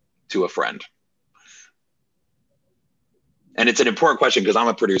to a friend? And it's an important question because I'm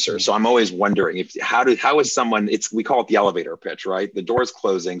a producer, so I'm always wondering how is someone, we call it the elevator pitch, right? The door's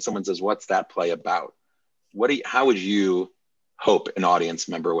closing, someone says, "What's that play about?" How would you hope an audience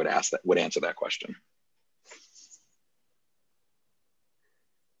member would answer that question?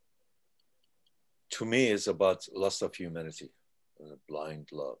 To me, it's about loss of humanity and a blind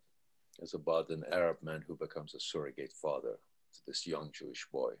love. It's about an Arab man who becomes a surrogate father to this young Jewish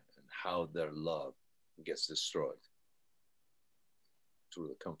boy, and how their love gets destroyed through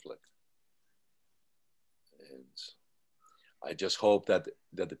the conflict. And I just hope that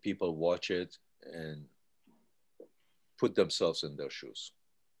the people watch it and put themselves in their shoes.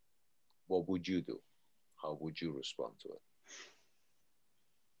 What would you do? How would you respond to it?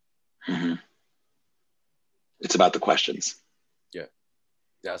 Mm-hmm. It's about the questions. Yeah,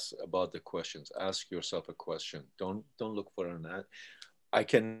 that's about the questions. Ask yourself a question. Don't look for an answer. I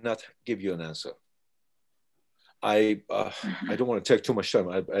cannot give you an answer. I don't want to take too much time.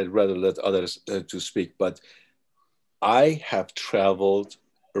 I'd rather let others to speak, but I have traveled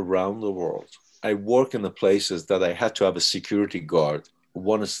around the world. I work in the places that I had to have a security guard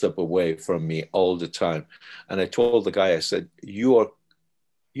one step away from me all the time. And I told the guy, I said, you're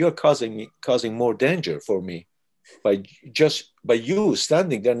causing more danger for me by you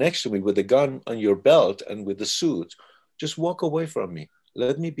standing there next to me with the gun on your belt and with the suit. Just walk away from me.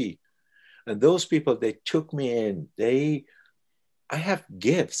 Let me be. And those people, they took me in. I have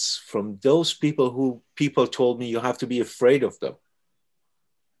gifts from those people who people told me you have to be afraid of them.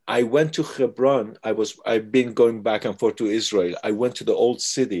 I went to Hebron. I've been going back and forth to Israel. I went to the old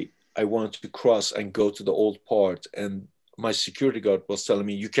city. I wanted to cross and go to the old part. And my security guard was telling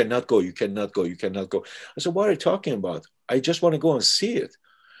me, you cannot go, you cannot go, you cannot go. I said, what are you talking about? I just want to go and see it.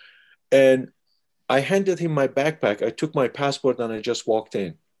 And I handed him my backpack. I took my passport and I just walked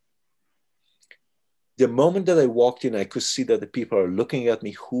in. The moment that I walked in, I could see that the people are looking at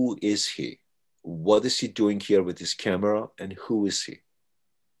me. Who is he? What is he doing here with his camera? And who is he?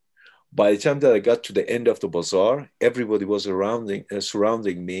 By the time that I got to the end of the bazaar, everybody was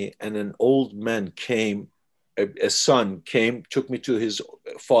surrounding me, and an old man came, a son came, took me to his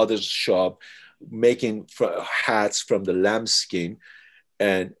father's shop, making hats from the lambskin,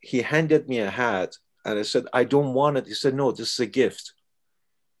 and he handed me a hat, and I said, I don't want it. He said, no, this is a gift.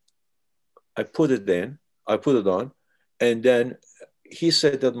 I put it on, and then he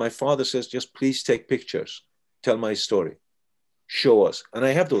said that my father says, just please take pictures, tell my story. Show us. And I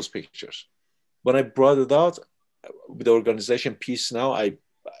have those pictures. When I brought it out with the organization Peace Now, I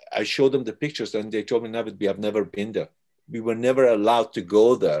showed them the pictures and they told me, Navid, we have never been there. We were never allowed to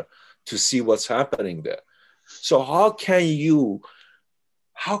go there to see what's happening there. So how can you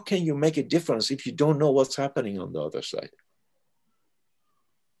make a difference if you don't know what's happening on the other side?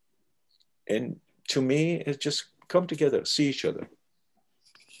 And to me, it's just come together, see each other.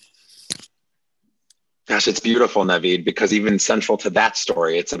 Gosh, it's beautiful, Navid, because even central to that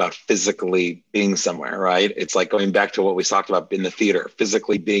story, it's about physically being somewhere, right? It's like going back to what we talked about in the theater,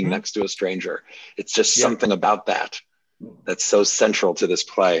 physically being next to a stranger. It's just something about that that's so central to this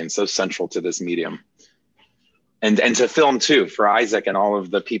play and so central to this medium. And to film too, for Isaac and all of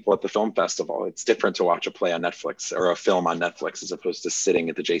the people at the film festival. It's different to watch a play on Netflix or a film on Netflix as opposed to sitting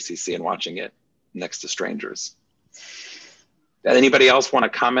at the JCC and watching it next to strangers. Anybody else want to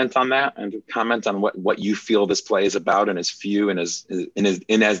comment on that and comment on what you feel this play is about in as few and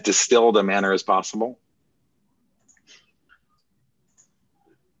in as distilled a manner as possible?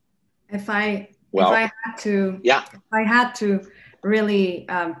 If I had to really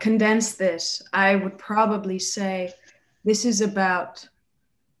condense this, I would probably say this is about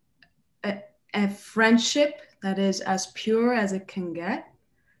a friendship that is as pure as it can get,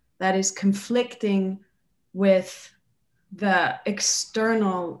 that is conflicting with the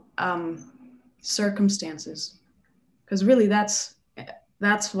external circumstances, because really that's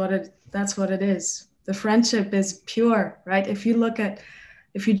what it is. The friendship is pure, right? If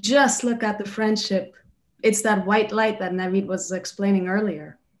you just look at the friendship, it's that white light that Navid was explaining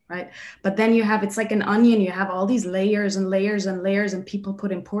earlier, right? But then it's like an onion. You have all these layers and layers and layers, and people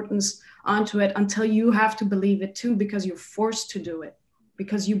put importance onto it until you have to believe it too, because you're forced to do it,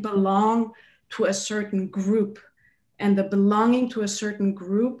 because you belong to a certain group. And the belonging to a certain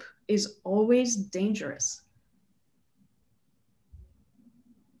group is always dangerous.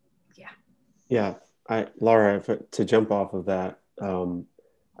 Yeah. Laura, to jump off of that,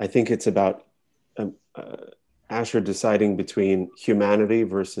 I think it's about Asher deciding between humanity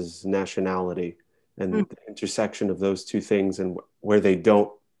versus nationality and the intersection of those two things and where they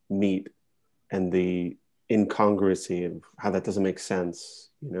don't meet and the incongruity of how that doesn't make sense,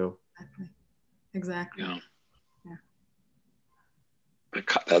 Exactly. Yeah.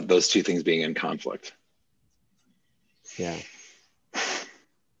 Those two things being in conflict. Yeah.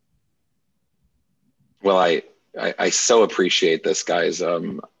 Well, I so appreciate this, guys.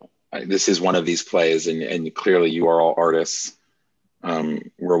 This is one of these plays, and clearly you are all artists.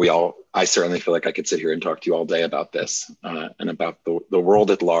 Where I certainly feel like I could sit here and talk to you all day about this and about the world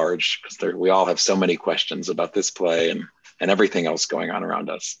at large, because we all have so many questions about this play and everything else going on around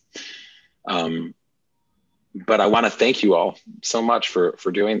us. But I want to thank you all so much for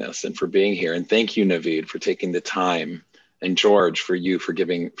doing this and for being here. And thank you, Navid, for taking the time, and George, for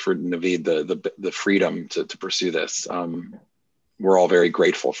giving Navid the freedom to pursue this. We're all very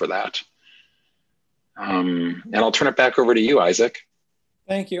grateful for that. And I'll turn it back over to you, Isaac.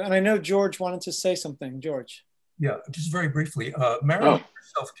 Thank you. And I know George wanted to say something. George. Yeah, just very briefly. Marilyn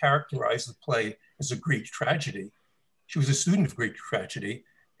herself characterized the play as a Greek tragedy. She was a student of Greek tragedy.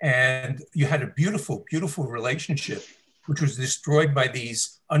 And you had a beautiful, beautiful relationship, which was destroyed by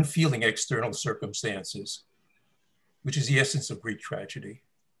these unfeeling external circumstances, which is the essence of Greek tragedy.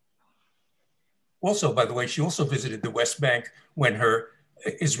 Also, by the way, she also visited the West Bank when her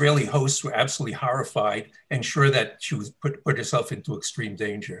Israeli hosts were absolutely horrified and sure that she was put herself into extreme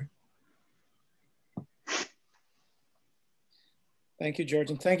danger. Thank you,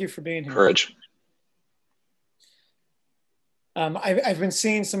 George, and thank you for being here. Courage. I've been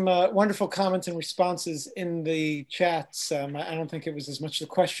seeing some wonderful comments and responses in the chats. I don't think it was as much the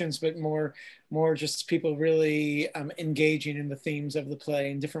questions, but more just people really engaging in the themes of the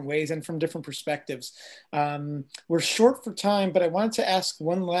play in different ways and from different perspectives. We're short for time, but I wanted to ask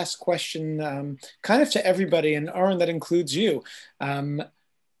one last question, kind of to everybody, and Orin, that includes you.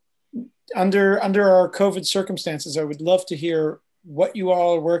 Under our COVID circumstances, I would love to hear what you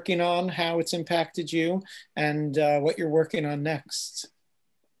all are working on, how it's impacted you, and what you're working on next.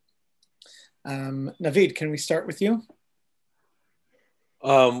 Navid, can we start with you?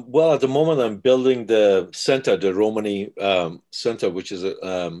 Well, at the moment, I'm building the center, the Romani Center, which is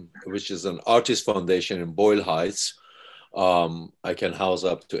an artist foundation in Boyle Heights. I can house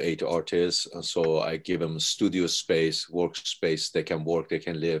up to 8 artists, and so I give them studio space, workspace. They can work, they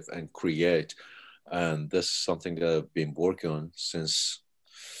can live, and create. And this is something that I've been working on since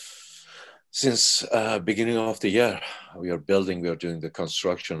beginning of the year. We are doing the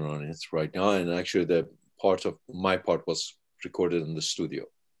construction on it right now. And actually my part was recorded in the studio.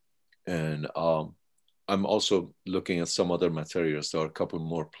 And I'm also looking at some other materials. There are a couple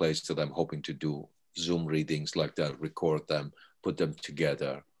more plays that I'm hoping to do Zoom readings like that, record them, put them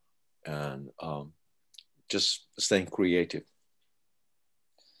together, and just staying creative.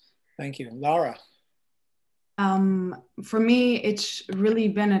 Thank you. Laura. For me, it's really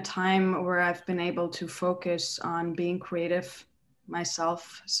been a time where I've been able to focus on being creative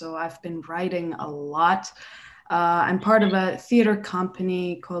myself. So I've been writing a lot. I'm part of a theater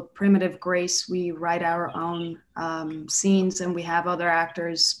company called Primitive Grace. We write our own scenes and we have other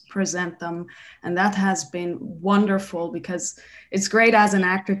actors present them. And that has been wonderful because it's great as an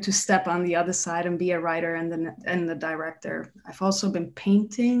actor to step on the other side and be a writer and the director. I've also been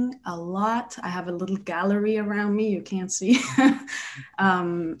painting a lot. I have a little gallery around me, you can't see.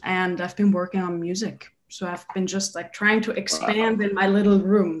 And I've been working on music. So I've been just like trying to expand in my little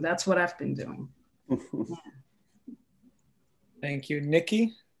room. That's what I've been doing. Yeah. Thank you.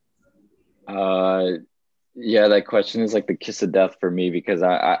 Nikki? Yeah, that question is like the kiss of death for me because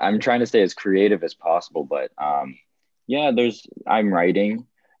I'm trying to stay as creative as possible. But yeah, I'm writing.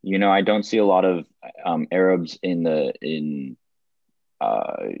 You know, I don't see a lot of Arabs in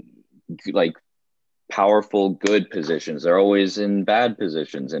like powerful, good positions. They're always in bad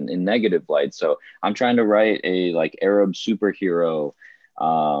positions and in negative light. So I'm trying to write a like Arab superhero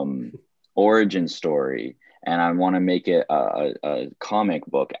origin story. And I want to make it a comic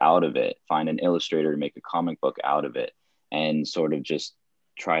book out of it, find an illustrator to make a comic book out of it, and sort of just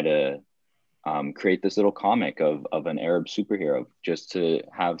try to create this little comic of an Arab superhero, just to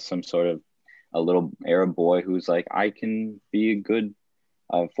have some sort of a little Arab boy who's like, I can be a good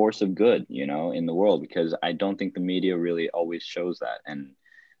force of good, you know, in the world, because I don't think the media really always shows that. And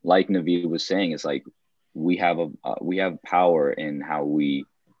like Navid was saying, it's like we have power in how we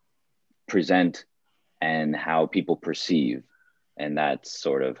present and how people perceive. And that's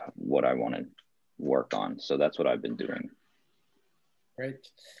sort of what I want to work on. So that's what I've been doing. Great.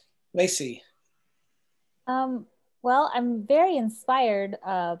 Lacey. Well, I'm very inspired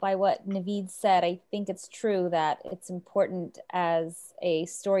by what Navid said. I think it's true that it's important as a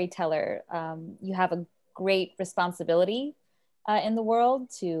storyteller. You have a great responsibility in the world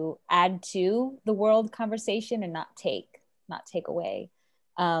to add to the world conversation and not take away.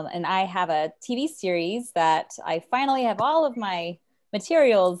 And I have a TV series that I finally have all of my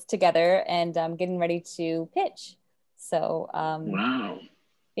materials together and I'm getting ready to pitch. So wow.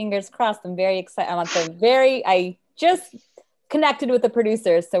 Fingers crossed. I'm very excited. I just connected with the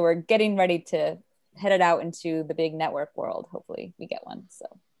producers. So we're getting ready to head it out into the big network world. Hopefully we get one. So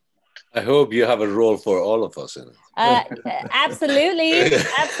I hope you have a role for all of us in it. Absolutely.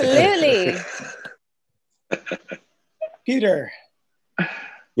 Absolutely. Peter.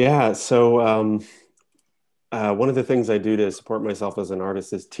 Yeah, so one of the things I do to support myself as an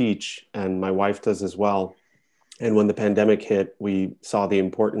artist is teach, and my wife does as well. And when the pandemic hit, we saw the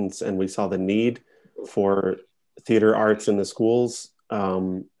importance and we saw the need for theater arts in the schools,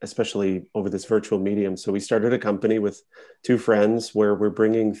 especially over this virtual medium. So we started a company with 2 friends where we're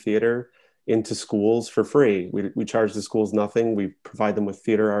bringing theater into schools for free. We charge the schools nothing. We provide them with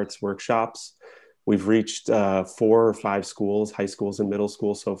theater arts workshops. We've reached 4 or 5 schools, high schools and middle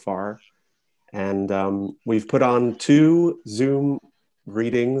schools so far. And we've put on 2 Zoom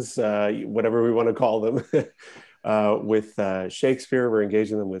readings, whatever we want to call them, with Shakespeare. We're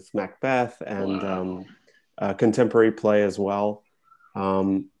engaging them with Macbeth and a contemporary play as well.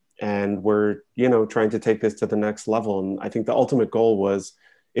 And we're, trying to take this to the next level. And I think the ultimate goal was,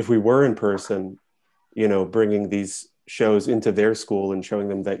 if we were in person, bringing these shows into their school and showing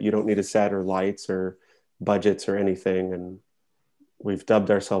them that you don't need a set or lights or budgets or anything. And we've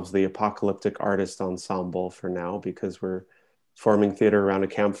dubbed ourselves the Apocalyptic Artist Ensemble for now, because we're forming theater around a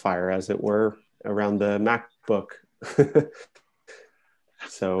campfire, as it were, around the MacBook.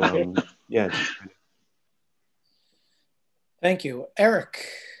 So yeah. Thank you. Eric.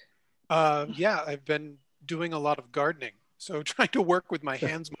 Yeah, I've been doing a lot of gardening. So trying to work with my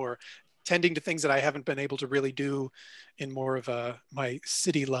hands more, tending to things that I haven't been able to really do in more of my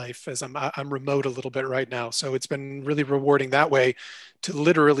city life, as I'm remote a little bit right now. So it's been really rewarding that way, to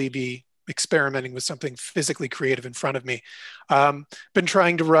literally be experimenting with something physically creative in front of me. Been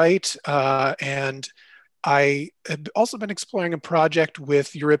trying to write, and I have also been exploring a project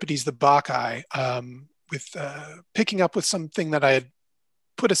with Euripides the Bacchae, with picking up with something that I had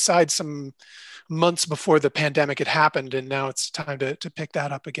put aside some months before the pandemic had happened, and now it's time to pick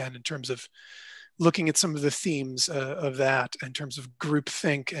that up again, in terms of looking at some of the themes of that, in terms of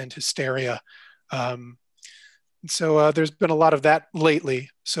groupthink and hysteria. So there's been a lot of that lately.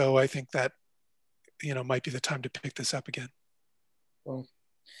 So I think that, might be the time to pick this up again. Well,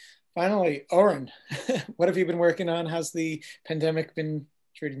 finally, Orin, what have you been working on? How's the pandemic been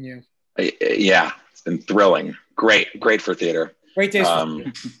treating you? Yeah, it's been thrilling. Great for theater. Great days.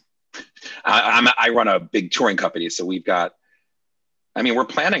 I run a big touring company, so we're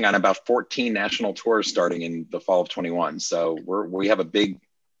planning on about 14 national tours starting in the fall of 21. So we have a big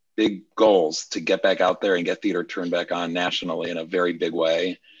goals to get back out there and get theater turned back on nationally in a very big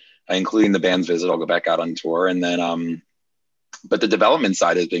way, including the band's visit. I'll go back out on tour, and then but the development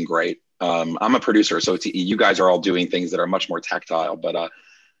side has been great. I'm a producer, so you guys are all doing things that are much more tactile, but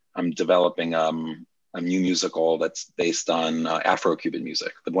I'm developing a new musical that's based on Afro-Cuban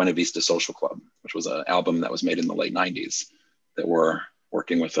music, the Buena Vista Social Club, which was an album that was made in the late 90s that we're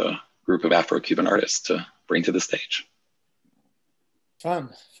working with a group of Afro-Cuban artists to bring to the stage. Fun.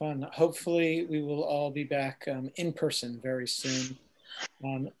 Hopefully we will all be back in person very soon.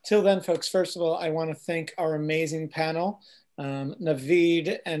 Till then, folks, first of all, I want to thank our amazing panel,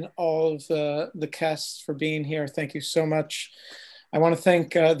 Navid and all of the cast, for being here. Thank you so much. I want to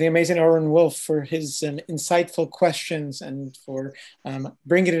thank the amazing Orin Wolf for his insightful questions and for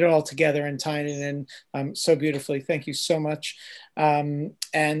bringing it all together and tying it in so beautifully. Thank you so much.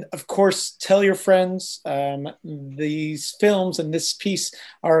 And of course, tell your friends. These films and this piece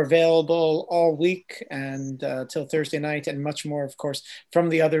are available all week and till Thursday night, and much more, of course, from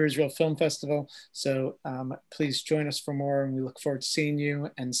the Other Israel Film Festival. So please join us for more, and we look forward to seeing you,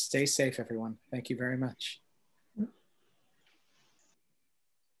 and stay safe, everyone. Thank you very much.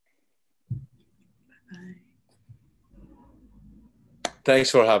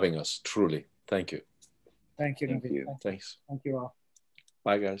 Thanks for having us, truly. Thank you. Thank you. Thanks. Thank you all.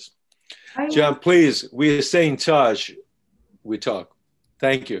 Bye, guys. John, please, we stay in touch. We talk.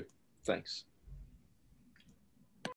 Thank you. Thanks.